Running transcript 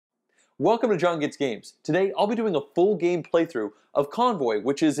Welcome to John Gets Games. Today I'll be doing a full game playthrough of Convoy,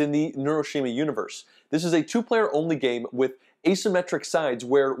 which is in the Neuroshima universe. This is a two-player only game with asymmetric sides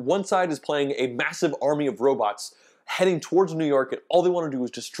where one side is playing a massive army of robots heading towards New York, and all they want to do is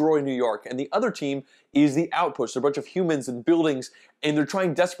destroy New York. And the other team is the Outpost. They're a bunch of humans and buildings, and they're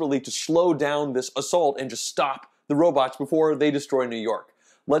trying desperately to slow down this assault and just stop the robots before they destroy New York.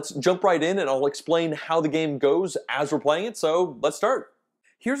 Let's jump right in and I'll explain how the game goes as we're playing it, so let's start.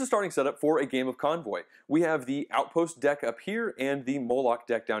 Here's the starting setup for a game of Convoy. We have the Outpost deck up here and the Moloch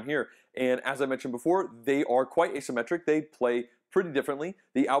deck down here. And as I mentioned before, they are quite asymmetric. They play pretty differently.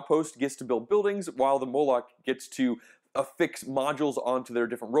 The Outpost gets to build buildings while the Moloch gets to affix modules onto their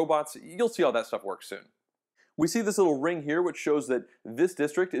different robots. You'll see how that stuff works soon. We see this little ring here which shows that this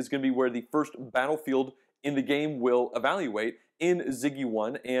district is going to be where the first battlefield in the game will evaluate in Ziggy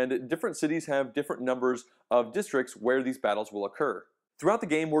 1, and different cities have different numbers of districts where these battles will occur. Throughout the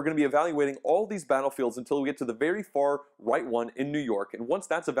game, we're going to be evaluating all these battlefields until we get to the very far right one in New York. And once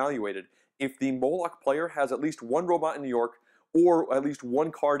that's evaluated, if the Moloch player has at least one robot in New York or at least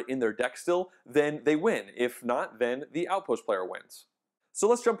one card in their deck still, then they win. If not, then the Outpost player wins. So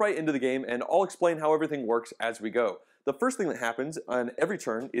let's jump right into the game and I'll explain how everything works as we go. The first thing that happens on every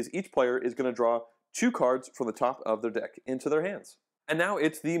turn is each player is going to draw two cards from the top of their deck into their hands. And now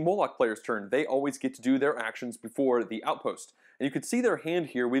it's the Moloch player's turn. They always get to do their actions before the Outpost. And you can see their hand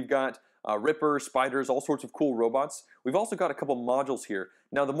here. We've got Ripper, spiders, all sorts of cool robots. We've also got a couple modules here.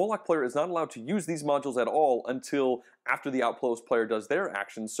 Now the Moloch player is not allowed to use these modules at all until after the Outpost player does their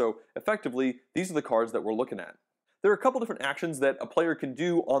actions. So effectively, these are the cards that we're looking at. There are a couple different actions that a player can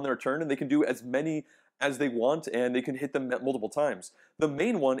do on their turn, and they can do as many as they want, and they can hit them multiple times. The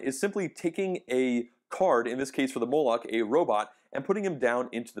main one is simply taking a card, in this case for the Moloch, a robot, and putting him down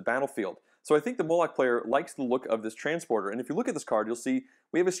into the battlefield. So I think the Moloch player likes the look of this transporter, and if you look at this card, you'll see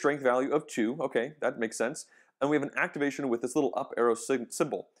we have a strength value of 2, okay, that makes sense, and we have an activation with this little up arrow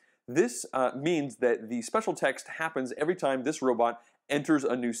symbol. This means that the special text happens every time this robot enters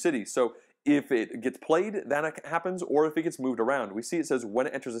a new city. So if it gets played, that happens, or if it gets moved around. We see it says when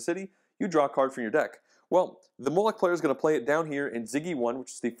it enters a city, you draw a card from your deck. Well, the Moloch player is going to play it down here in Ziggy 1,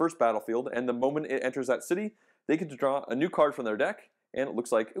 which is the first battlefield, and the moment it enters that city, they get to draw a new card from their deck, and it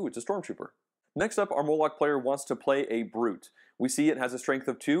looks like, ooh, it's a Stormtrooper. Next up, our Moloch player wants to play a Brute. We see it has a strength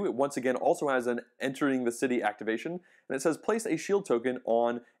of 2. It once again also has an entering the city activation, and it says place a shield token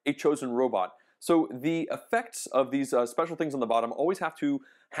on a chosen robot. So the effects of these special things on the bottom always have to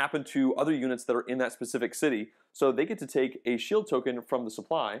happen to other units that are in that specific city. So they get to take a shield token from the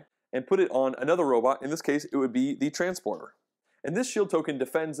supply and put it on another robot. In this case, it would be the transporter. And this shield token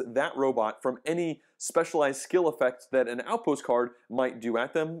defends that robot from any specialized skill effects that an Outpost card might do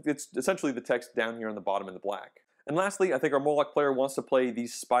at them. It's essentially the text down here on the bottom in the black. And lastly, I think our Moloch player wants to play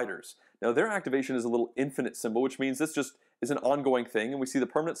these spiders. Now their activation is a little infinite symbol, which means this just is an ongoing thing, and we see the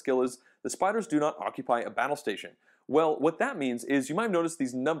permanent skill is the spiders do not occupy a battle station. Well, what that means is you might have noticed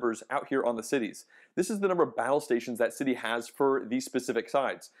these numbers out here on the cities. This is the number of battle stations that city has for these specific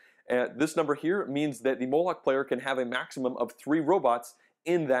sides. This number here means that the Moloch player can have a maximum of 3 robots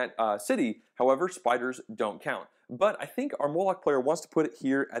in that city. However, spiders don't count. But I think our Moloch player wants to put it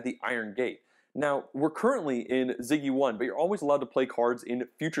here at the Iron Gate. Now, we're currently in Ziggy 1, but you're always allowed to play cards in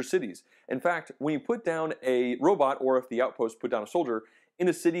future cities. In fact, when you put down a robot, or if the Outpost put down a soldier, in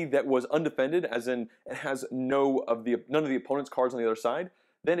a city that was undefended, as in it has none of the opponent's cards on the other side,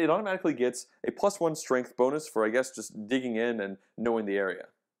 then it automatically gets a +1 strength bonus for, I guess, just digging in and knowing the area.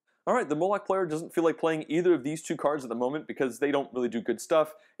 Alright, the Moloch player doesn't feel like playing either of these two cards at the moment because they don't really do good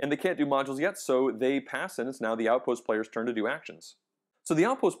stuff, and they can't do modules yet, so they pass, and it's now the Outpost player's turn to do actions. So the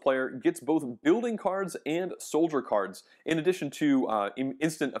Outpost player gets both building cards and soldier cards, in addition to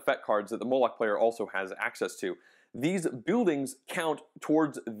instant effect cards that the Moloch player also has access to. These buildings count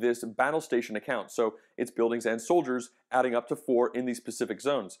towards this battle station account, so it's buildings and soldiers adding up to 4 in these specific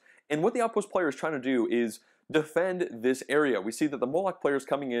zones. And what the Outpost player is trying to do is defend this area. We see that the Moloch player is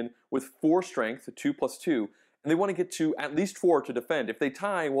coming in with 4 strength, 2 + 2, and they want to get to at least 4 to defend. If they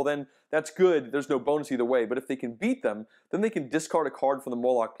tie, well then that's good, there's no bonus either way, but if they can beat them, then they can discard a card from the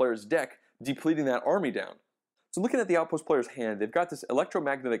Moloch player's deck, depleting that army down. So looking at the Outpost player's hand, they've got this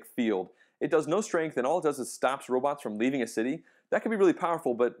electromagnetic field. It does no strength, and all it does is stops robots from leaving a city. That can be really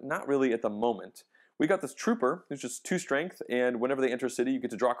powerful, but not really at the moment. We got this Trooper, who's just 2 strength, and whenever they enter a city, you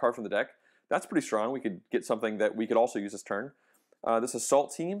get to draw a card from the deck. That's pretty strong. We could get something that we could also use this turn. This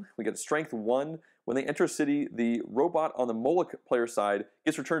Assault Team, we get strength 1. When they enter a city, the robot on the Moloch player side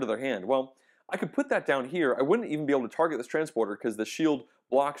gets returned to their hand. Well, I could put that down here. I wouldn't even be able to target this transporter because the shield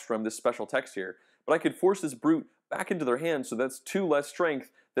blocks from this special text here. But I could force this Brute back into their hand, so that's 2 less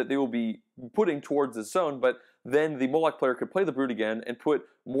strength that they will be putting towards this zone, but then the Moloch player could play the Brute again and put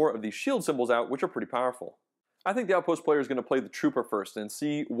more of these shield symbols out, which are pretty powerful. I think the Outpost player is going to play the Trooper first and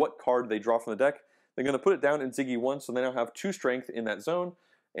see what card they draw from the deck. They're going to put it down in Ziggy 1, so they now have 2 strength in that zone,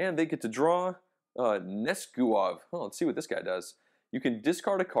 and they get to draw Nesguov. Oh, let's see what this guy does. You can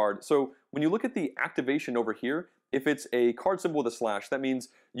discard a card. So when you look at the activation over here, if it's a card symbol with a slash, that means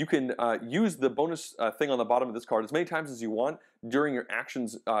you can use the bonus thing on the bottom of this card as many times as you want during your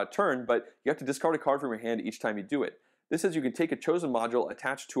action's turn, but you have to discard a card from your hand each time you do it. This says you can take a chosen module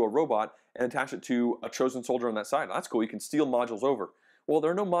attached to a robot and attach it to a chosen soldier on that side. That's cool. You can steal modules over. Well,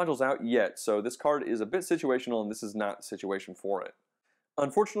 there are no modules out yet, so this card is a bit situational, and this is not the situation for it.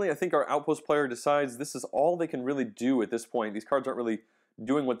 Unfortunately, I think our Outpost player decides this is all they can really do at this point. These cards aren't really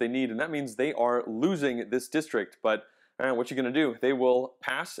doing what they need, and that means they are losing this district, but what you going to do? They will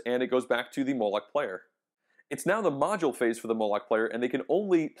pass, and it goes back to the Moloch player. It's now the module phase for the Moloch player, and they can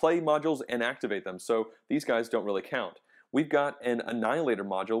only play modules and activate them, so these guys don't really count. We've got an Annihilator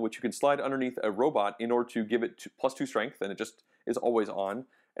module, which you can slide underneath a robot in order to give it +2 strength, and it just is always on.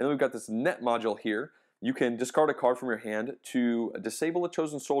 And then we've got this Net module here. You can discard a card from your hand to disable a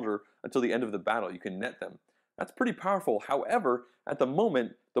chosen soldier until the end of the battle. You can net them. That's pretty powerful. However, at the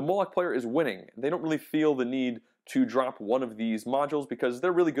moment, the Moloch player is winning. They don't really feel the need to drop one of these modules because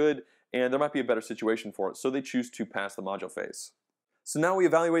they're really good and there might be a better situation for it, so they choose to pass the module phase. So now we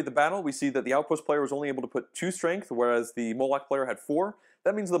evaluate the battle. We see that the Outpost player was only able to put 2 strength, whereas the Moloch player had 4.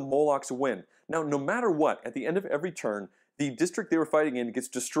 That means the Molochs win. Now, no matter what, at the end of every turn, the district they were fighting in gets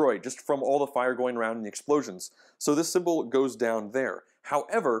destroyed just from all the fire going around and the explosions. So this symbol goes down there.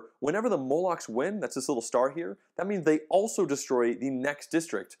 However, whenever the Molochs win, that's this little star here, that means they also destroy the next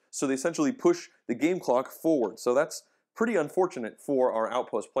district. So they essentially push the game clock forward. So that's pretty unfortunate for our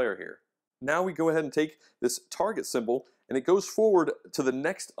Outpost player here. Now we go ahead and take this target symbol and it goes forward to the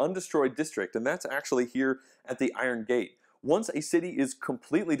next undestroyed district, and that's actually here at the Iron Gate. Once a city is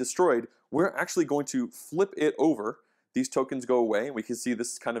completely destroyed, we're actually going to flip it over. These tokens go away, and we can see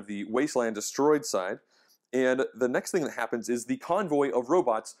this is kind of the wasteland destroyed side. And the next thing that happens is the convoy of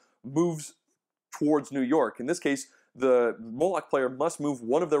robots moves towards New York. In this case, the Moloch player must move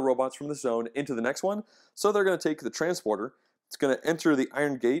one of their robots from the zone into the next one. So they're going to take the transporter. It's going to enter the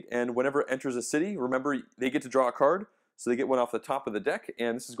Iron Gate, and whenever it enters a city, remember, they get to draw a card. So they get one off the top of the deck,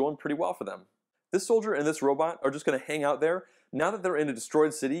 and this is going pretty well for them. This soldier and this robot are just going to hang out there. Now that they're in a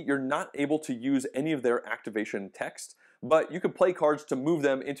destroyed city, you're not able to use any of their activation text, but you can play cards to move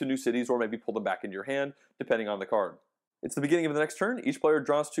them into new cities or maybe pull them back into your hand, depending on the card. It's the beginning of the next turn. Each player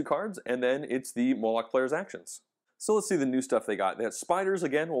draws 2 cards, and then it's the Moloch player's actions. So let's see the new stuff they got. They have spiders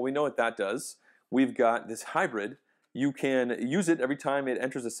again. Well, we know what that does. We've got this hybrid. You can use it every time it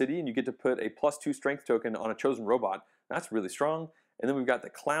enters a city, and you get to put a +2 strength token on a chosen robot. That's really strong. And then we've got the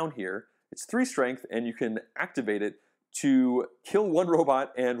clown here. It's 3 strength, and you can activate it to kill 1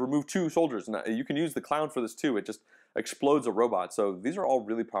 robot and remove 2 soldiers. Now, you can use the clown for this too. It just explodes a robot. So these are all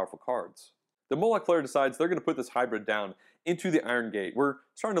really powerful cards. The Moloch player decides they're going to put this hybrid down into the Iron Gate. We're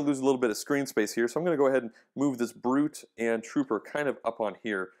starting to lose a little bit of screen space here, so I'm going to go ahead and move this Brute and Trooper kind of up on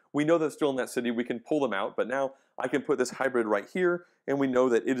here. We know they're still in that city. We can pull them out, but now I can put this hybrid right here, and we know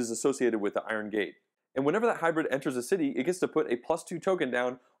that it is associated with the Iron Gate. And whenever that hybrid enters a city, it gets to put a +2 token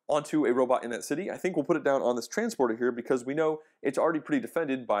down onto a robot in that city. I think we'll put it down on this transporter here because we know it's already pretty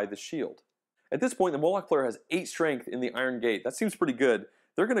defended by the shield. At this point, the Moloch player has 8 strength in the Iron Gate. That seems pretty good.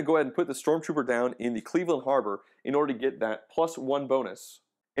 They're going to go ahead and put the Stormtrooper down in the Cleveland Harbor in order to get that +1 bonus.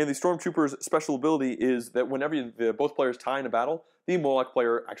 And the Stormtrooper's special ability is that whenever both players tie in a battle, the Moloch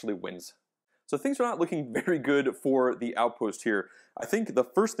player actually wins. So things are not looking very good for the Outpost here. I think the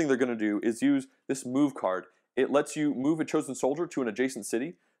first thing they're going to do is use this move card. It lets you move a chosen soldier to an adjacent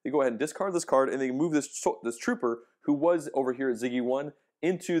city. They go ahead and discard this card, and they move this trooper, who was over here at Ziggy 1,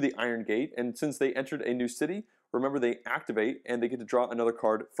 into the Iron Gate. And since they entered a new city, remember they activate, and they get to draw another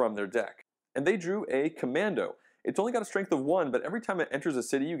card from their deck. And they drew a Commando. It's only got a strength of 1, but every time it enters a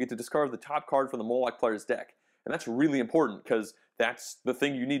city, you get to discard the top card from the Moloch player's deck. And that's really important, because that's the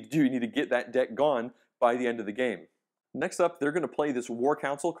thing you need to do. You need to get that deck gone by the end of the game. Next up, they're going to play this War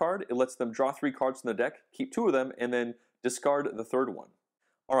Council card. It lets them draw 3 cards from the deck, keep 2 of them, and then discard the 3rd one.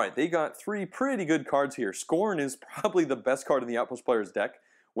 Alright, they got 3 pretty good cards here. Scorn is probably the best card in the Outpost player's deck.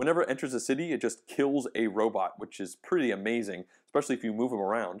 Whenever it enters a city, it just kills a robot, which is pretty amazing, especially if you move them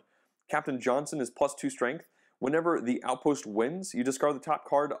around. Captain Johnson is +2 strength. Whenever the Outpost wins, you discard the top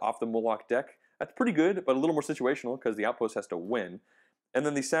card off the Moloch deck. That's pretty good, but a little more situational because the Outpost has to win. And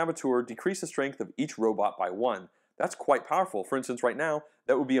then the Saboteur decreases the strength of each robot by 1. That's quite powerful. For instance, right now,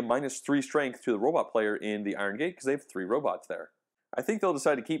 that would be a -3 strength to the robot player in the Iron Gate because they have 3 robots there. I think they'll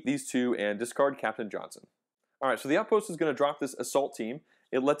decide to keep these two and discard Captain Johnson. Alright, so the outpost is going to drop this assault team.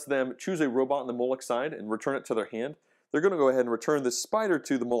 It lets them choose a robot on the Moloch side and return it to their hand. They're going to go ahead and return this spider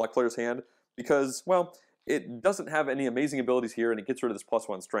to the Moloch player's hand because, well, it doesn't have any amazing abilities here and it gets rid of this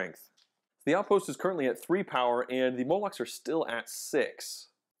 +1 strength. The outpost is currently at 3 power and the Molochs are still at 6.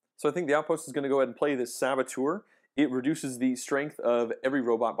 So I think the outpost is going to go ahead and play this Saboteur. It reduces the strength of every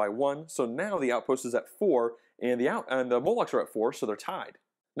robot by 1, so now the outpost is at 4 and the Molochs are at 4, so they're tied.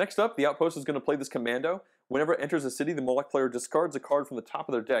 Next up, the outpost is going to play this Commando. Whenever it enters a city, the Moloch player discards a card from the top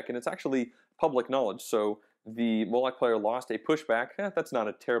of their deck, and it's actually public knowledge, so the Moloch player lost a pushback. That's not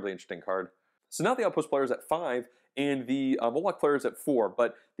a terribly interesting card. So now the outpost player is at 5, and the Moloch player is at 4,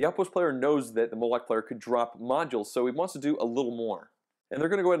 but the outpost player knows that the Moloch player could drop modules, so he wants to do a little more. And they're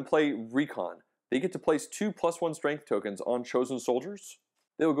going to go ahead and play Recon. They get to place 2 +1 strength tokens on chosen soldiers.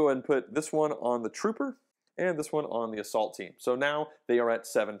 They will go ahead and put this one on the trooper, and this one on the assault team. So now they are at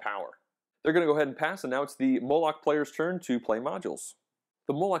 7 power. They're going to go ahead and pass, and now it's the Moloch player's turn to play modules.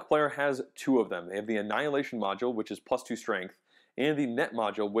 The Moloch player has 2 of them. They have the Annihilation module, which is +2 strength, and the Net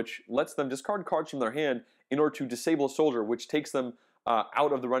module, which lets them discard cards from their hand in order to disable a soldier, which takes them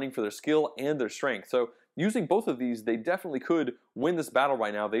out of the running for their skill and their strength. So using both of these, they definitely could win this battle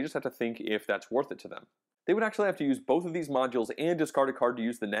right now. They just have to think if that's worth it to them. They would actually have to use both of these modules and discard a card to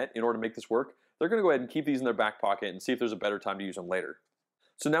use the Net in order to make this work. They're going to go ahead and keep these in their back pocket and see if there's a better time to use them later.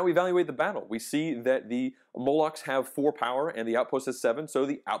 So now we evaluate the battle. We see that the Molochs have 4 power and the outpost has 7, so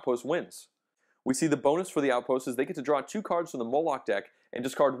the outpost wins. We see the bonus for the outpost is they get to draw 2 cards from the Moloch deck and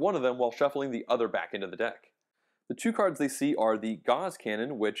discard one of them while shuffling the other back into the deck. The 2 cards they see are the Gauze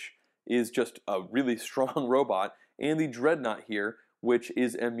Cannon, which is just a really strong robot, and the Dreadnought here, which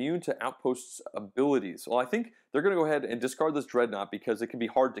is immune to Outpost's abilities. Well, I think they're going to go ahead and discard this Dreadnought because it can be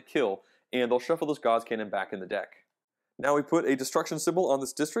hard to kill, and they'll shuffle this Gauze Cannon back in the deck. Now we put a destruction symbol on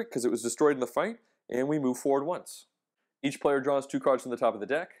this district because it was destroyed in the fight, and we move forward once. Each player draws 2 cards from the top of the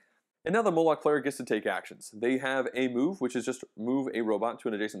deck, and now the Moloch player gets to take actions. They have a move, which is just move a robot to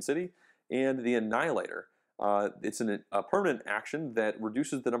an adjacent city, and the Annihilator. It's a permanent action that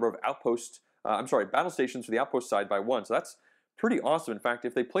reduces the number of battle stations for the outpost side by 1. So that's pretty awesome. In fact,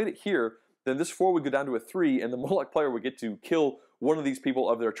 if they played it here, then this 4 would go down to a 3, and the Moloch player would get to kill one of these people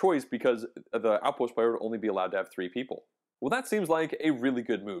of their choice because the outpost player would only be allowed to have 3 people. Well, that seems like a really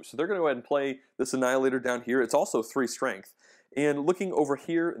good move. So they're going to go ahead and play this Annihilator down here. It's also 3 strength. And looking over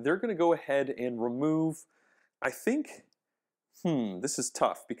here, they're going to go ahead and remove, I think, this is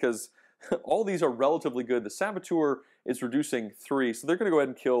tough because all these are relatively good. The Saboteur is reducing 3, so they're going to go ahead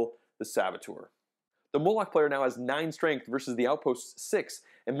and kill the Saboteur. The Moloch player now has 9 strength versus the outpost's 6,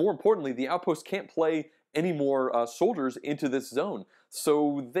 and more importantly, the outpost can't play any more soldiers into this zone.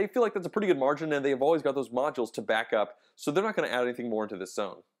 So they feel like that's a pretty good margin, and they've always got those modules to back up, so they're not going to add anything more into this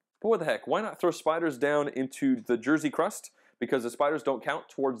zone. But what the heck, why not throw spiders down into the Jersey crust? Because the spiders don't count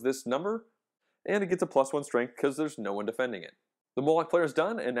towards this number, and it gets a +1 strength because there's no one defending it. The Moloch player's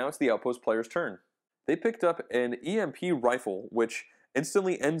done, and now it's the outpost player's turn. They picked up an EMP rifle, which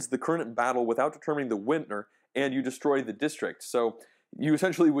instantly ends the current battle without determining the winner, and you destroy the district. So you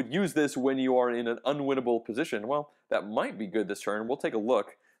essentially would use this when you are in an unwinnable position. Well, that might be good this turn. We'll take a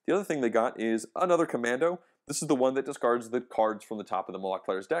look. The other thing they got is another Commando. This is the one that discards the cards from the top of the Moloch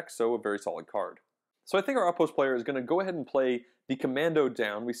player's deck, so a very solid card. So I think our outpost player is going to go ahead and play the Commando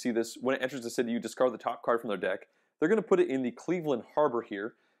down. We see this when it enters the city, you discard the top card from their deck. They're going to put it in the Cleveland Harbor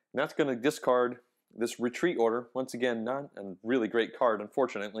here, and that's going to discard this retreat order. Once again, not a really great card,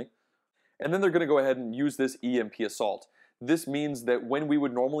 unfortunately. And then they're going to go ahead and use this EMP assault. This means that when we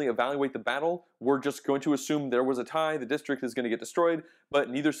would normally evaluate the battle, we're just going to assume there was a tie, the district is going to get destroyed, but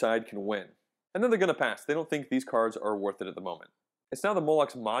neither side can win. And then they're going to pass. They don't think these cards are worth it at the moment. It's now the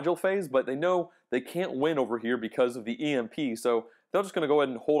Moloch's module phase, but they know they can't win over here because of the EMP, so they're just going to go ahead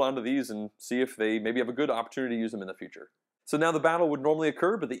and hold on to these and see if they maybe have a good opportunity to use them in the future. So now the battle would normally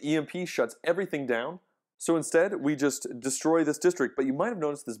occur, but the EMP shuts everything down. So instead, we just destroy this district, but you might have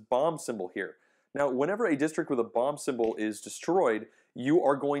noticed this bomb symbol here. Now, whenever a district with a bomb symbol is destroyed, you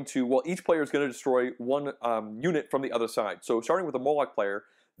are going to, well, each player is going to destroy one unit from the other side. So starting with the Moloch player,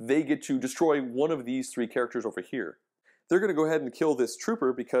 they get to destroy one of these 3 characters over here. They're going to go ahead and kill this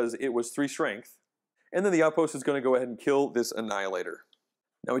trooper because it was 3 strength. And then the outpost is going to go ahead and kill this Annihilator.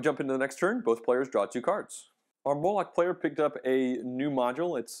 Now we jump into the next turn. Both players draw 2 cards. Our Moloch player picked up a new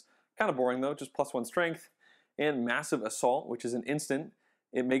module. It's kind of boring though, just +1 strength. And Massive Assault, which is an instant.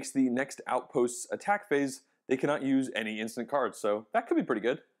 It makes the next outpost's attack phase, they cannot use any instant cards, so that could be pretty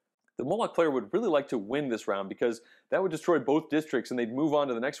good. The Moloch player would really like to win this round because that would destroy both districts and they'd move on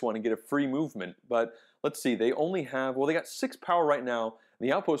to the next one and get a free movement. But let's see, they only have, well, they got 6 power right now.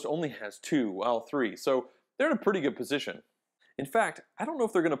 The outpost only has 2, well, 3. So they're in a pretty good position. In fact, I don't know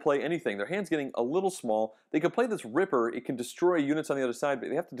if they're going to play anything. Their hand's getting a little small. They could play this Ripper. It can destroy units on the other side, but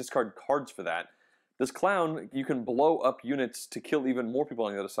they have to discard cards for that. This Clown, you can blow up units to kill even more people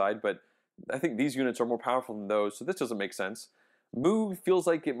on the other side, but I think these units are more powerful than those, so this doesn't make sense. Move feels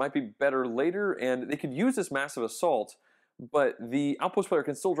like it might be better later, and they could use this massive assault, but the outpost player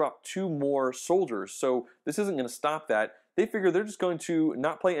can still drop 2 more soldiers, so this isn't going to stop that. They figure they're just going to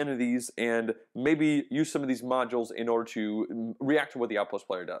not play any of these and maybe use some of these modules in order to react to what the outpost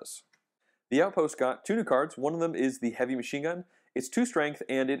player does. The outpost got 2 new cards. One of them is the heavy machine gun. It's 2 strength,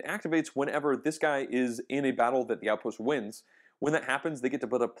 and it activates whenever this guy is in a battle that the outpost wins. When that happens, they get to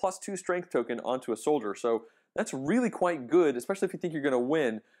put a +2 strength token onto a soldier, so that's really quite good, especially if you think you're going to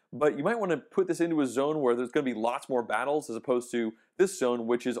win, but you might want to put this into a zone where there's going to be lots more battles as opposed to this zone,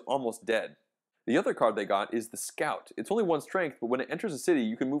 which is almost dead. The other card they got is the Scout. It's only 1 strength, but when it enters a city,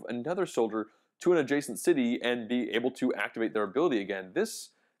 you can move another soldier to an adjacent city and be able to activate their ability again. This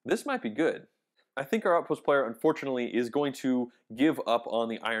might be good. I think our outpost player, unfortunately, is going to give up on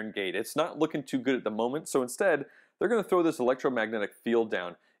the Iron Gate. It's not looking too good at the moment, so instead, they're going to throw this electromagnetic field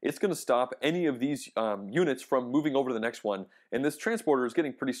down. It's going to stop any of these units from moving over to the next one, and this transporter is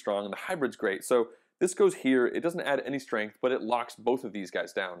getting pretty strong, and the hybrid's great. So this goes here. It doesn't add any strength, but it locks both of these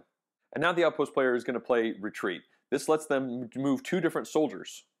guys down. And now the outpost player is going to play Retreat. This lets them move 2 different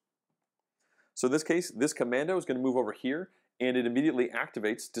soldiers. So in this case, this commando is going to move over here, and it immediately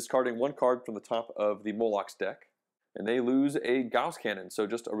activates, discarding 1 card from the top of the Moloch's deck. And they lose a Gauss cannon, so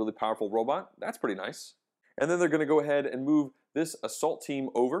just a really powerful robot. That's pretty nice. And then they're going to go ahead and move this assault team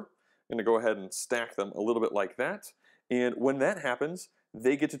over. I'm going to go ahead and stack them a little bit like that. And when that happens,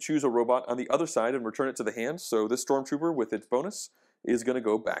 they get to choose a robot on the other side and return it to the hand. So this Stormtrooper with its bonus is going to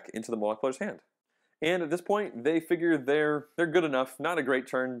go back into the Moloch player's hand. And at this point, they figure they're good enough. Not a great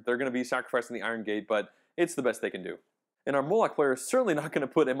turn. They're going to be sacrificing the Iron Gate, but it's the best they can do. And our Moloch player is certainly not going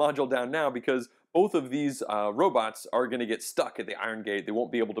to put a module down now because both of these robots are going to get stuck at the Iron Gate. They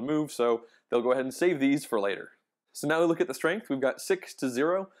won't be able to move, so they'll go ahead and save these for later. So now we look at the strength. We've got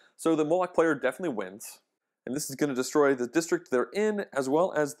 6-0, so the Moloch player definitely wins. And this is going to destroy the district they're in as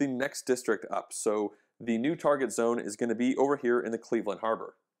well as the next district up. So the new target zone is going to be over here in the Cleveland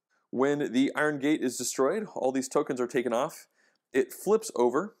Harbor. When the Iron Gate is destroyed, all these tokens are taken off. It flips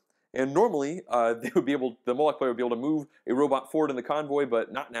over. And normally, the Moloch player would be able to move a robot forward in the convoy,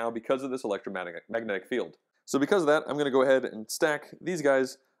 but not now because of this electromagnetic field. So because of that, I'm going to go ahead and stack these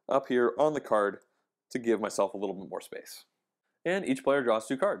guys up here on the card to give myself a little bit more space. And each player draws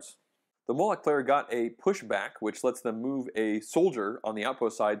 2 cards. The Moloch player got a pushback, which lets them move a soldier on the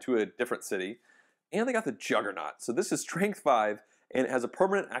outpost side to a different city. And they got the Juggernaut. So this is strength 5, and it has a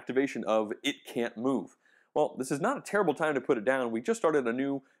permanent activation of it can't move. Well, this is not a terrible time to put it down. We just started a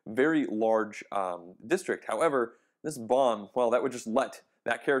new, very large district. However, this bomb, well, that would just let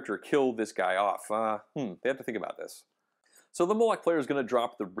that character kill this guy off. They have to think about this. So the Moloch player is going to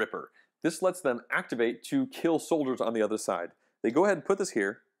drop the Ripper. This lets them activate to kill soldiers on the other side. They go ahead and put this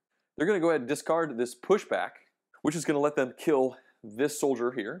here. They're going to go ahead and discard this pushback, which is going to let them kill this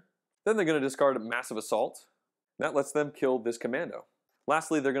soldier here. Then they're going to discard a massive assault. That lets them kill this commando.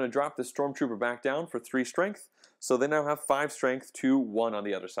 Lastly, they're going to drop this Stormtrooper back down for 3 strength, so they now have 5 strength to 1 on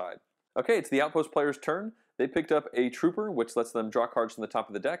the other side. Okay, it's the outpost player's turn. They picked up a Trooper, which lets them draw cards from the top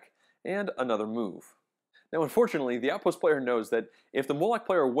of the deck, and another move. Now, unfortunately, the outpost player knows that if the Moloch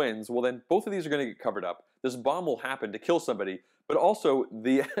player wins, well then both of these are going to get covered up. This bomb will happen to kill somebody, but also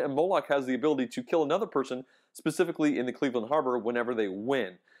the Moloch has the ability to kill another person, specifically in the Cleveland Harbor, whenever they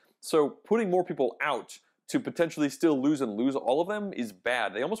win. So putting more people out to potentially still lose and lose all of them is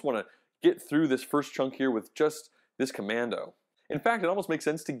bad. They almost want to get through this first chunk here with just this commando. In fact, it almost makes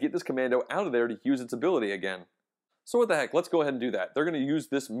sense to get this commando out of there to use its ability again. So what the heck, let's go ahead and do that. They're going to use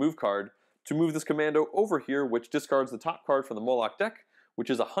this move card to move this commando over here, which discards the top card from the Moloch deck, which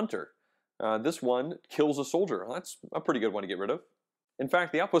is a Hunter. This one kills a soldier. That's a pretty good one to get rid of. In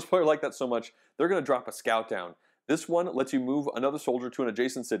fact, the outpost player liked that so much, they're going to drop a Scout down. This one lets you move another soldier to an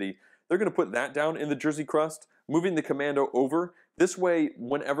adjacent city. They're going to put that down in the Jersey crust, moving the commando over. This way,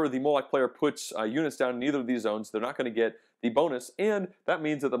 whenever the Moloch player puts units down in either of these zones, they're not going to get the bonus, and that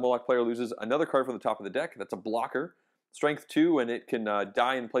means that the Moloch player loses another card from the top of the deck. That's a blocker. Strength 2, and it can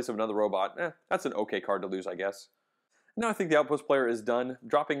die in place of another robot. That's an okay card to lose, I guess. Now I think the outpost player is done.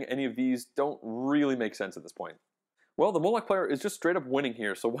 Dropping any of these don't really make sense at this point. Well, the Moloch player is just straight up winning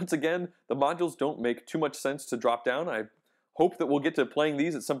here, so once again, the modules don't make too much sense to drop down. I Hope that we'll get to playing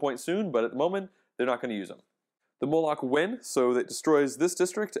these at some point soon, but at the moment, they're not going to use them. The Moloch win, so that destroys this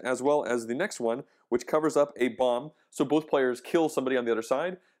district as well as the next one, which covers up a bomb, so both players kill somebody on the other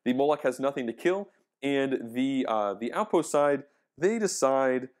side. The Moloch has nothing to kill, and the outpost side, they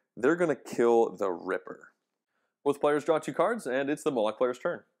decide they're going to kill the Ripper. Both players draw 2 cards, and it's the Moloch player's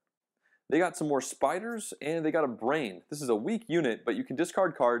turn. They got some more spiders, and they got a brain. This is a weak unit, but you can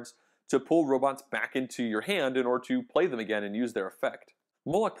discard cards to pull robots back into your hand in order to play them again and use their effect.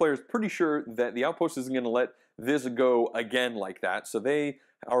 Moloch player is pretty sure that the outpost isn't going to let this go again like that, so they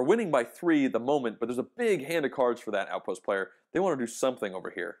are winning by 3 at the moment, but there's a big hand of cards for that outpost player. They want to do something over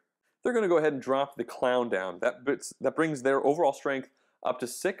here. They're going to go ahead and drop the clown down. That brings their overall strength up to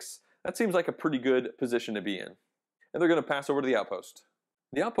 6. That seems like a pretty good position to be in. And they're going to pass over to the outpost.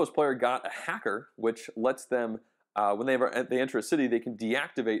 The outpost player got a hacker, which lets them, when they enter a city, they can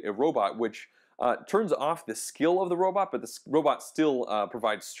deactivate a robot, which turns off the skill of the robot, but the robot still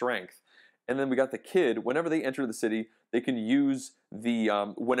provides strength. And then we got the kid. Whenever they enter the city, they can use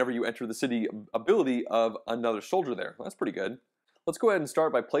the whenever you enter the city ability of another soldier there. Well, that's pretty good. Let's go ahead and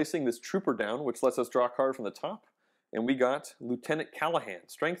start by placing this trooper down, which lets us draw a card from the top. And we got Lieutenant Callahan.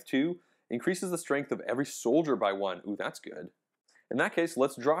 Strength 2 increases the strength of every soldier by 1. Ooh, that's good. In that case,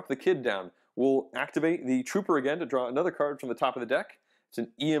 let's drop the kid down. We'll activate the trooper again to draw another card from the top of the deck. It's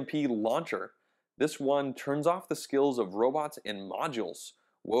an EMP launcher. This one turns off the skills of robots and modules.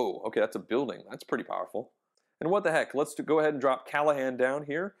 Whoa, okay, that's a building. That's pretty powerful. And what the heck, let's go ahead and drop Callahan down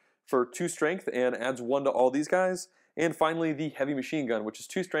here for 2 strength and adds 1 to all these guys. And finally, the heavy machine gun, which is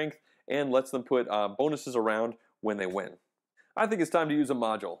 2 strength and lets them put bonuses around when they win. I think it's time to use a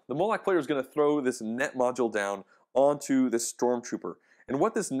module. The Moloch player is going to throw this net module down onto this stormtrooper. And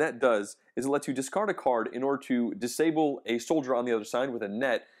what this net does is it lets you discard a card in order to disable a soldier on the other side with a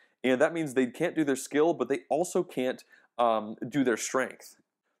net. And that means they can't do their skill, but they also can't do their strength.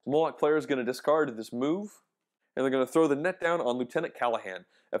 The Moloch player is going to discard this move, and they're going to throw the net down on Lieutenant Callahan,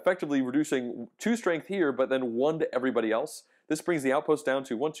 effectively reducing 2 strength here, but then 1 to everybody else. This brings the outpost down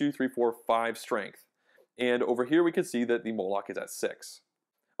to 1, 2, 3, 4, 5 strength. And over here we can see that the Moloch is at 6.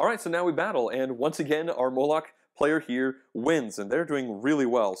 Alright, so now we battle, and once again our Moloch player here wins, and they're doing really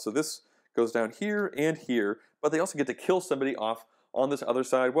well. So this goes down here and here, but they also get to kill somebody off on this other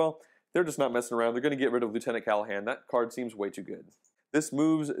side. Well, they're just not messing around. They're going to get rid of Lieutenant Callahan. That card seems way too good. This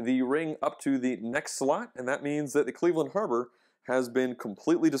moves the ring up to the next slot, and that means that the Cleveland Harbor has been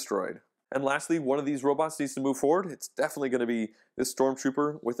completely destroyed. And lastly, one of these robots needs to move forward. It's definitely going to be this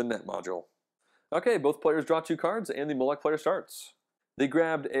Stormtrooper with a net module. Okay, both players draw 2 cards, and the Moloch player starts. They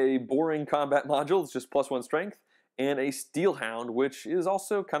grabbed a boring combat module, it's just +1 strength, and a Steel Hound, which is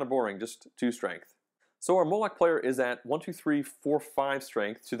also kind of boring, just 2 strength. So our Moloch player is at 1, 2, 3, 4, 5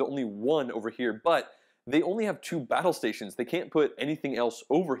 strength to the only 1 over here, but they only have 2 battle stations. They can't put anything else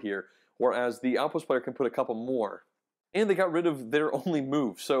over here, whereas the outpost player can put a couple more. And they got rid of their only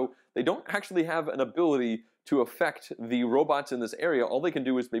move, so they don't actually have an ability to affect the robots in this area. All they can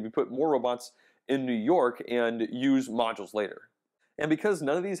do is maybe put more robots in New York and use modules later. And because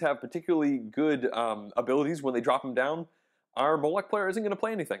none of these have particularly good abilities when they drop them down, our Moloch player isn't going to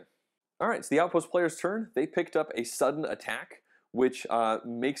play anything. Alright, it's the outpost player's turn. They picked up a sudden attack, which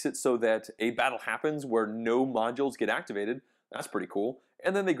makes it so that a battle happens where no modules get activated. That's pretty cool.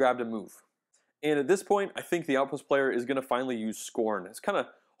 And then they grabbed a move. And at this point, I think the outpost player is going to finally use Scorn. It's kind of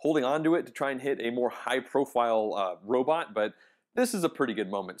holding on to it to try and hit a more high-profile robot, but this is a pretty good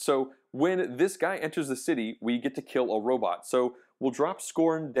moment. So when this guy enters the city, we get to kill a robot. So we'll drop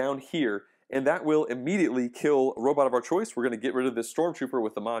Scorn down here, and that will immediately kill a robot of our choice. We're going to get rid of this Stormtrooper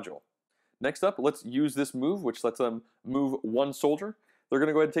with the module. Next up, let's use this move, which lets them move 1 soldier. They're going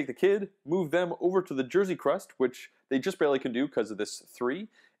to go ahead and take the kid, move them over to the Jersey Crust, which they just barely can do because of this 3.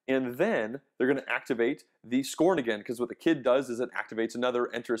 And then they're going to activate the Scorn again, because what the kid does is it activates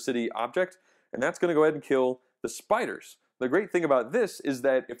another Enter a City object, and that's going to go ahead and kill the spiders. The great thing about this is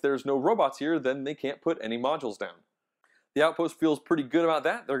that if there's no robots here, then they can't put any modules down. The outpost feels pretty good about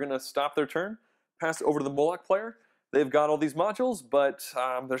that. They're going to stop their turn, pass it over to the Moloch player. They've got all these modules, but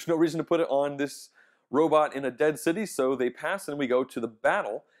there's no reason to put it on this robot in a dead city, so they pass and we go to the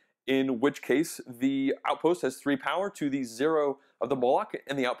battle, in which case the outpost has 3 power to the 0 of the Moloch,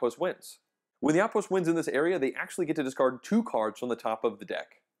 and the outpost wins. When the outpost wins in this area, they actually get to discard 2 cards from the top of the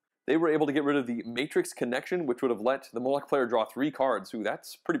deck. They were able to get rid of the Matrix Connection, which would have let the Moloch player draw 3 cards. Ooh,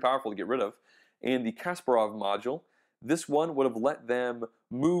 that's pretty powerful to get rid of. And the Kasparov module. This one would have let them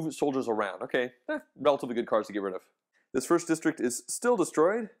move soldiers around. Okay, relatively good cards to get rid of. This first district is still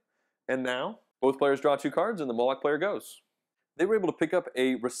destroyed. And now, both players draw 2 cards and the Moloch player goes. They were able to pick up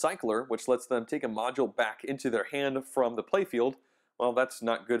a Recycler, which lets them take a module back into their hand from the playfield. Well, that's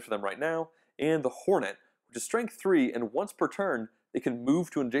not good for them right now. And the Hornet, which is strength 3, and once per turn, they can move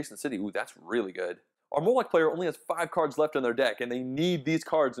to an adjacent city. Ooh, that's really good. Our Moloch player only has 5 cards left on their deck, and they need these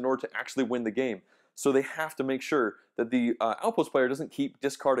cards in order to actually win the game. So they have to make sure that the Outpost player doesn't keep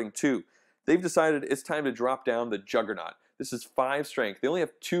discarding 2. They've decided it's time to drop down the Juggernaut. This is 5 strength. They only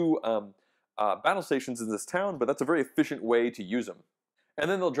have 2 battle stations in this town, but that's a very efficient way to use them. And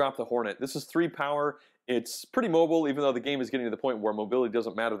then they'll drop the Hornet. This is 3 power. It's pretty mobile, even though the game is getting to the point where mobility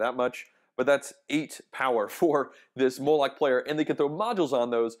doesn't matter that much. But that's 8 power for this Moloch player, and they can throw modules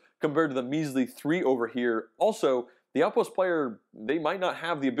on those compared to the measly 3 over here. Also, the Outpost player, they might not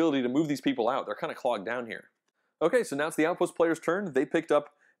have the ability to move these people out. They're kind of clogged down here. Okay, so now it's the Outpost player's turn. They picked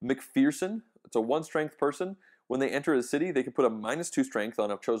up McPherson. It's a 1 strength person. When they enter a city, they can put a -2 strength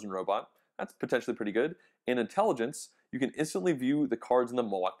on a chosen robot. That's potentially pretty good. In Intelligence, you can instantly view the cards in the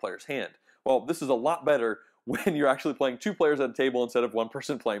Moloch player's hand. Well, this is a lot better when you're actually playing 2 players at a table instead of 1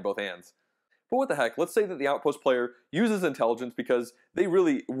 person playing both hands. But what the heck, let's say that the Outpost player uses Intelligence because they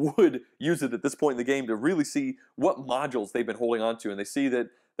really would use it at this point in the game to really see what modules they've been holding on to, and they see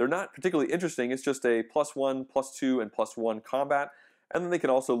that they're not particularly interesting. It's just a +1, +2, and +1 combat, and then they can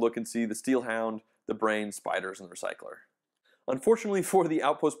also look and see the Steelhound, the Brain, Spiders, and the Recycler. Unfortunately for the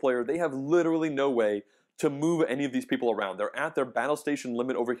Outpost player, they have literally no way to move any of these people around. They're at their battle station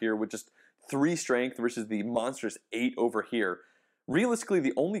limit over here with just 3 strength versus the monstrous 8 over here. Realistically,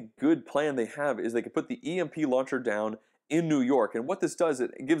 the only good plan they have is they can put the EMP launcher down in New York, and what this does,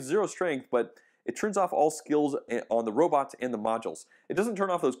 it gives 0 strength, but it turns off all skills on the robots and the modules. It doesn't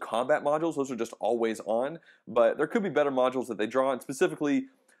turn off those combat modules, those are just always on, but there could be better modules that they draw, and specifically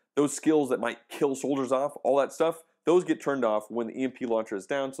those skills that might kill soldiers off, all that stuff, those get turned off when the EMP launcher is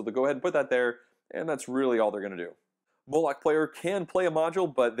down, so they'll go ahead and put that there, and that's really all they're going to do. Moloch player can play a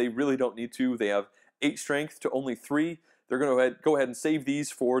module, but they really don't need to. They have 8 strength to only 3. They're going to go ahead and save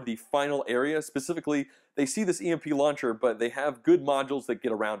these for the final area. Specifically, they see this EMP launcher, but they have good modules that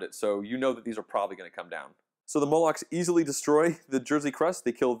get around it, so you know that these are probably going to come down. So the Molochs easily destroy the Jersey Crust.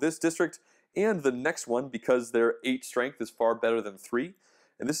 They kill this district and the next one because their 8 strength is far better than 3.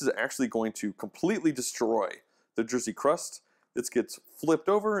 And this is actually going to completely destroy the Jersey Crust. This gets flipped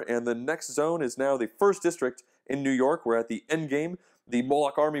over, and the next zone is now the 1st district in New York. We're at the end game. The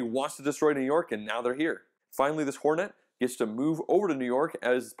Moloch army wants to destroy New York, and now they're here. Finally, this Hornet gets to move over to New York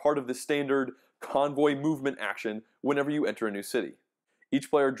as part of the standard convoy movement action whenever you enter a new city. Each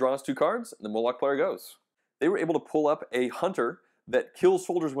player draws 2 cards, and the Moloch player goes. They were able to pull up a Hunter that kills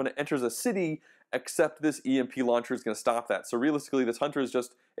soldiers when it enters a city, except this EMP launcher is going to stop that. So realistically, this Hunter is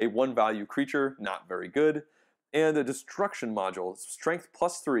just a 1-value creature, not very good. And a Destruction module, strength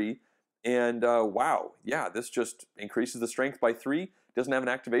 +3, and wow, yeah, this just increases the strength by 3. Doesn't have an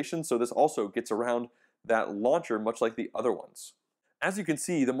activation, so this also gets around that launcher, much like the other ones. As you can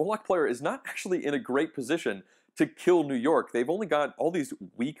see, the Moloch player is not actually in a great position to kill New York. They've only got all these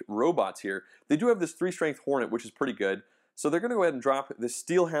weak robots here. They do have this 3 strength Hornet, which is pretty good. So they're going to go ahead and drop the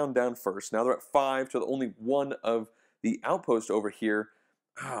Steelhound down first. Now they're at 5 to only 1 of the Outpost over here.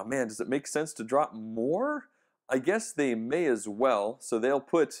 Oh man, does it make sense to drop more? I guess they may as well. So they'll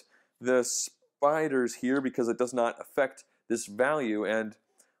put the Spiders here because it does not affect this value. And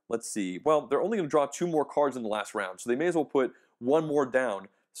let's see. Well, they're only going to draw 2 more cards in the last round. So they may as well put 1 more down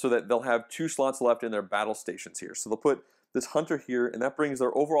so that they'll have 2 slots left in their battle stations here. So they'll put this Hunter here, and that brings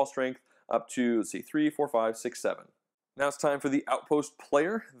their overall strength up to, let's see, 3, 4, 5, 6, 7. Now it's time for the Outpost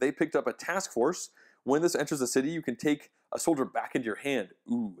player. They picked up a Task Force. When this enters a city, you can take a soldier back into your hand.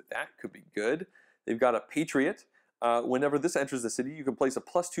 Ooh, that could be good. They've got a Patriot. Whenever this enters the city, you can place a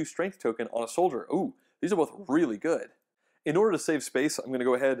 +2 strength token on a soldier. Ooh, these are both really good. In order to save space, I'm going to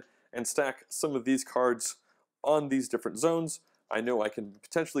go ahead and stack some of these cards on these different zones. I know I can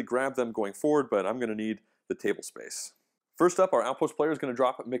potentially grab them going forward, but I'm going to need the table space. First up, our Outpost player is going to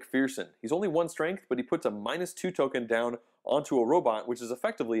drop McPherson. He's only 1 strength, but he puts a -2 token down onto a robot, which is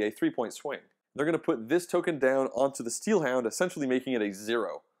effectively a 3-point swing. They're going to put this token down onto the Steelhound, essentially making it a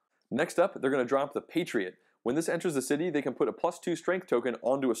 0. Next up, they're going to drop the Patriot. When this enters the city, they can put a +2 strength token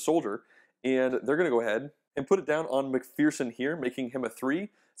onto a soldier, and they're going to go ahead and put it down on McPherson here, making him a 3.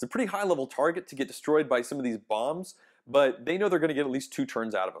 It's a pretty high-level target to get destroyed by some of these bombs, but they know they're going to get at least 2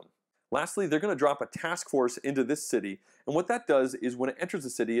 turns out of him. Lastly, they're going to drop a Task Force into this city, and what that does is when it enters the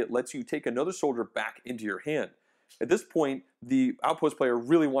city, it lets you take another soldier back into your hand. At this point, the Outpost player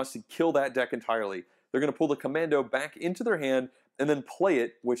really wants to kill that deck entirely. They're going to pull the Commando back into their hand and then play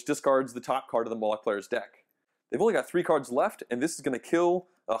it, which discards the top card of the Moloch player's deck. They've only got 3 cards left, and this is going to kill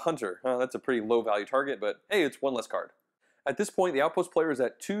a Hunter. That's a pretty low value target, but hey, it's 1 less card. At this point, the outpost player is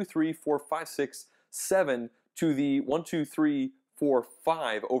at 2, 3, 4, 5, 6, 7 to the 1, 2, 3, 4,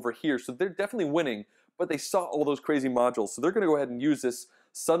 5 over here. So they're definitely winning, but they saw all those crazy modules. So they're going to go ahead and use this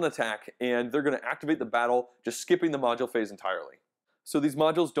sudden attack, and they're going to activate the battle, just skipping the module phase entirely. So these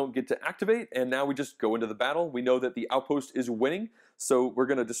modules don't get to activate, and now we just go into the battle. We know that the outpost is winning, so we're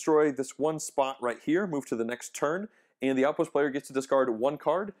going to destroy this one spot right here, move to the next turn, and the outpost player gets to discard one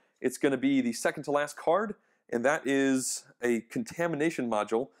card. It's going to be the second to last card, and that is a contamination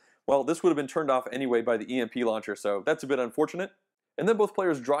module. Well, this would have been turned off anyway by the EMP launcher, so that's a bit unfortunate. And then both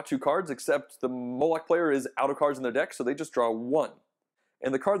players draw 2 cards, except the Moloch player is out of cards in their deck, so they just draw 1.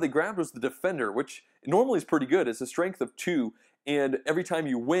 And the card they grabbed was the Defender, which normally is pretty good. It's a strength of 2, and every time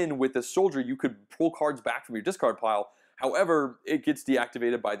you win with this soldier, you could pull cards back from your discard pile. However, it gets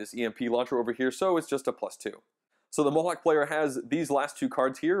deactivated by this EMP launcher over here, so it's just a +2. So the Moloch player has these last 2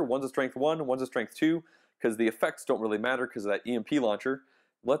 cards here. One's a strength 1, one's a strength 2, because the effects don't really matter because of that EMP launcher.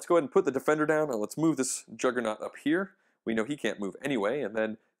 Let's go ahead and put the Defender down, and let's move this Juggernaut up here. We know he can't move anyway, and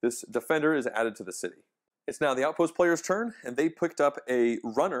then this Defender is added to the city. It's now the outpost player's turn, and they picked up a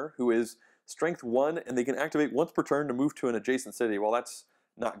Runner who is strength 1, and they can activate once per turn to move to an adjacent city. Well, that's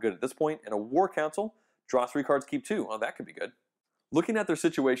not good at this point. And a War Council, draw 3 cards, keep 2. Oh, that could be good. Looking at their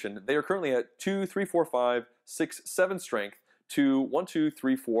situation, they are currently at 2, 3, 4, 5, 6, 7 strength to 1, 2,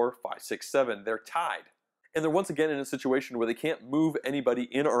 3, 4, 5, 6, 7. They're tied. And they're once again in a situation where they can't move anybody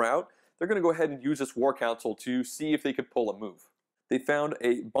in or out. They're going to go ahead and use this War Council to see if they could pull a move. They found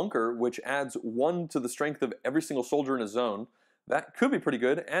a Bunker, which adds 1 to the strength of every single soldier in a zone. That could be pretty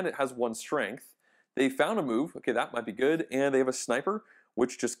good, and it has 1 strength. They found a move. Okay, that might be good. And they have a Sniper,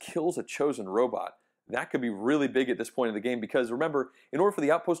 which just kills a chosen robot. That could be really big at this point in the game because remember, in order for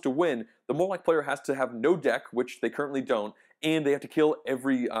the outpost to win, the Moloch player has to have no deck, which they currently don't, and they have to kill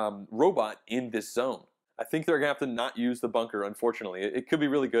every robot in this zone. I think they're going to have to not use the Bunker, unfortunately. It could be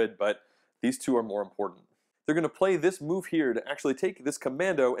really good, but these 2 are more important. They're going to play this move here to actually take this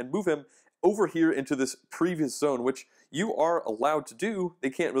commando and move him over here into this previous zone, which you are allowed to do. They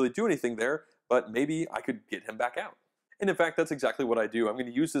can't really do anything there, but maybe I could get him back out. And in fact, that's exactly what I do. I'm going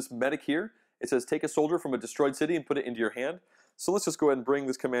to use this medic here. It says take a soldier from a destroyed city and put it into your hand. So let's just go ahead and bring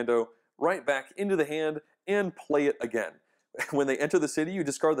this commando right back into the hand and play it again. When they enter the city, you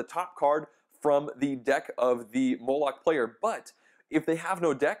discard the top card from the deck of the Moloch player, but if they have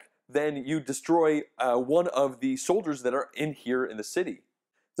no deck, then you destroy one of the soldiers that are in here in the city.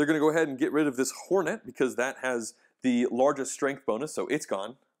 They're going to go ahead and get rid of this Hornet because that has the largest strength bonus, so it's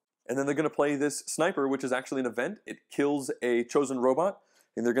gone. And then they're going to play this Sniper, which is actually an event. It kills a chosen robot,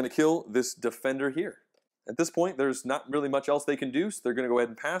 and they're going to kill this Defender here. At this point, there's not really much else they can do, so they're going to go ahead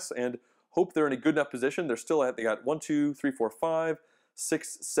and pass and hope they're in a good enough position. They're still at, they got 1, 2, 3, 4, 5,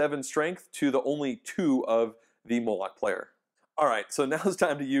 6, 7 strength to the only 2 of the Moloch player. Alright, so now it's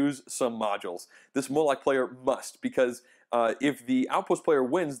time to use some modules. This Moloch player must, because if the outpost player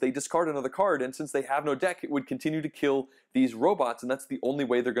wins, they discard another card, and since they have no deck, it would continue to kill these robots, and that's the only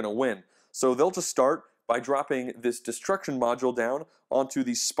way they're going to win. So they'll just start by dropping this destruction module down onto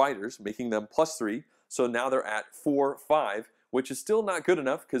these spiders, making them +3. So now they're at 4, 5, which is still not good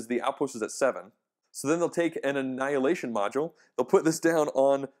enough because the outpost is at 7. So then they'll take an annihilation module, they'll put this down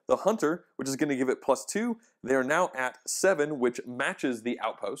on the hunter, which is going to give it +2. They're now at 7, which matches the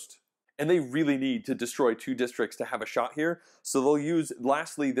outpost. And they really need to destroy 2 districts to have a shot here. So they'll use,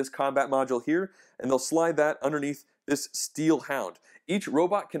 lastly, this combat module here, and they'll slide that underneath this Steel Hound. Each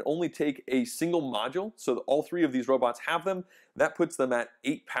robot can only take a single module, so all 3 of these robots have them. That puts them at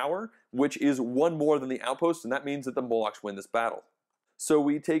 8 power, which is 1 more than the outpost, and that means that the Molochs win this battle. So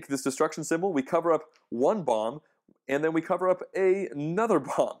we take this destruction symbol, we cover up 1 bomb, and then we cover up another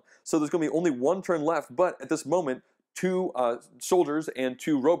bomb. So there's going to be only 1 turn left, but at this moment, 2 soldiers and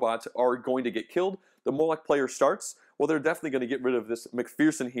 2 robots are going to get killed. The Moloch player starts. Well, they're definitely going to get rid of this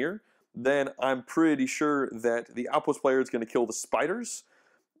McPherson here. Then I'm pretty sure that the outpost player is going to kill the spiders.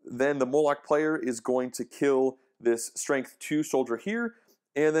 Then the Moloch player is going to kill this strength 2 soldier here.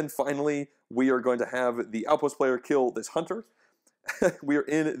 And then finally, we are going to have the outpost player kill this hunter. We are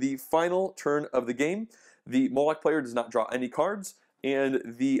in the final turn of the game. The Moloch player does not draw any cards, and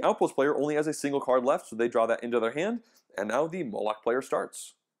the outpost player only has a single card left, so they draw that into their hand, and now the Moloch player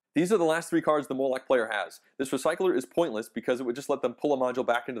starts. These are the last 3 cards the Moloch player has. This Recycler is pointless because it would just let them pull a module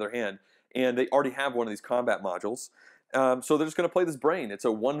back into their hand, and they already have one of these combat modules. So they're just going to play this Brain. It's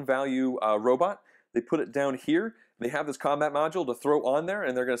a 1 value robot. They put it down here. They have this combat module to throw on there,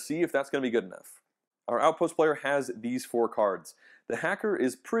 and they're going to see if that's going to be good enough. Our outpost player has these 4 cards. The Hacker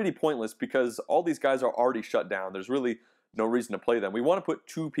is pretty pointless because all these guys are already shut down. There's really no reason to play them. We want to put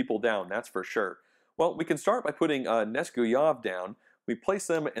 2 people down, that's for sure. Well, we can start by putting Nesguyav down. We place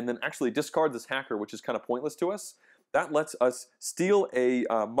them and then actually discard this hacker, which is kind of pointless to us. That lets us steal a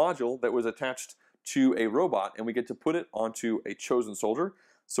module that was attached to a robot, and we get to put it onto a chosen soldier.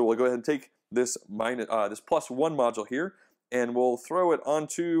 So we'll go ahead and take this this +1 module here, and we'll throw it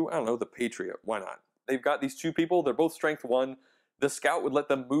onto, I don't know, the Patriot. Why not? They've got these two people. They're both strength 1. The scout would let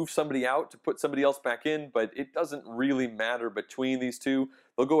them move somebody out to put somebody else back in, but it doesn't really matter between these two.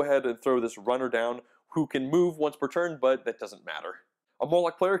 They'll go ahead and throw this runner down who can move once per turn, but that doesn't matter. A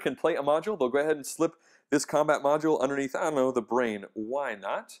Moloch player can play a module. They'll go ahead and slip this combat module underneath, I don't know, the brain. Why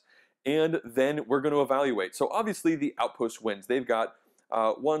not? And then we're going to evaluate. So obviously the outpost wins. They've got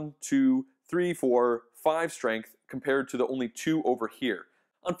 1, 2, 3, 4, 5 strength compared to the only 2 over here.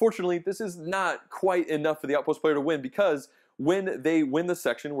 Unfortunately, this is not quite enough for the outpost player to win, because when they win the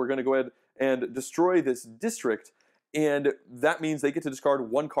section, we're going to go ahead and destroy this district, and that means they get to discard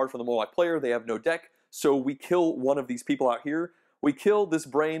 1 card from the Moloch player. They have no deck, so we kill one of these people out here. We kill this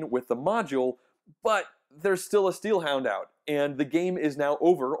brain with the module, but there's still a Steelhound out, and the game is now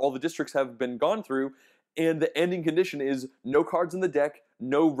over. All the districts have been gone through, and the ending condition is no cards in the deck,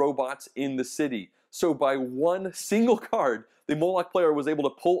 no robots in the city. So by 1 single card, the Moloch player was able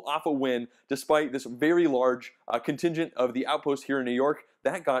to pull off a win despite this very large contingent of the outpost here in New York.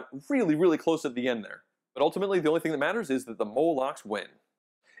 That got really, really close at the end there. But ultimately, the only thing that matters is that the Molochs win.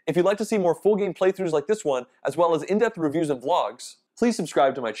 If you'd like to see more full game playthroughs like this one, as well as in-depth reviews and vlogs, please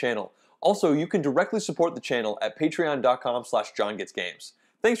subscribe to my channel. Also, you can directly support the channel at patreon.com/JohnGetsGames.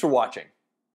 Thanks for watching.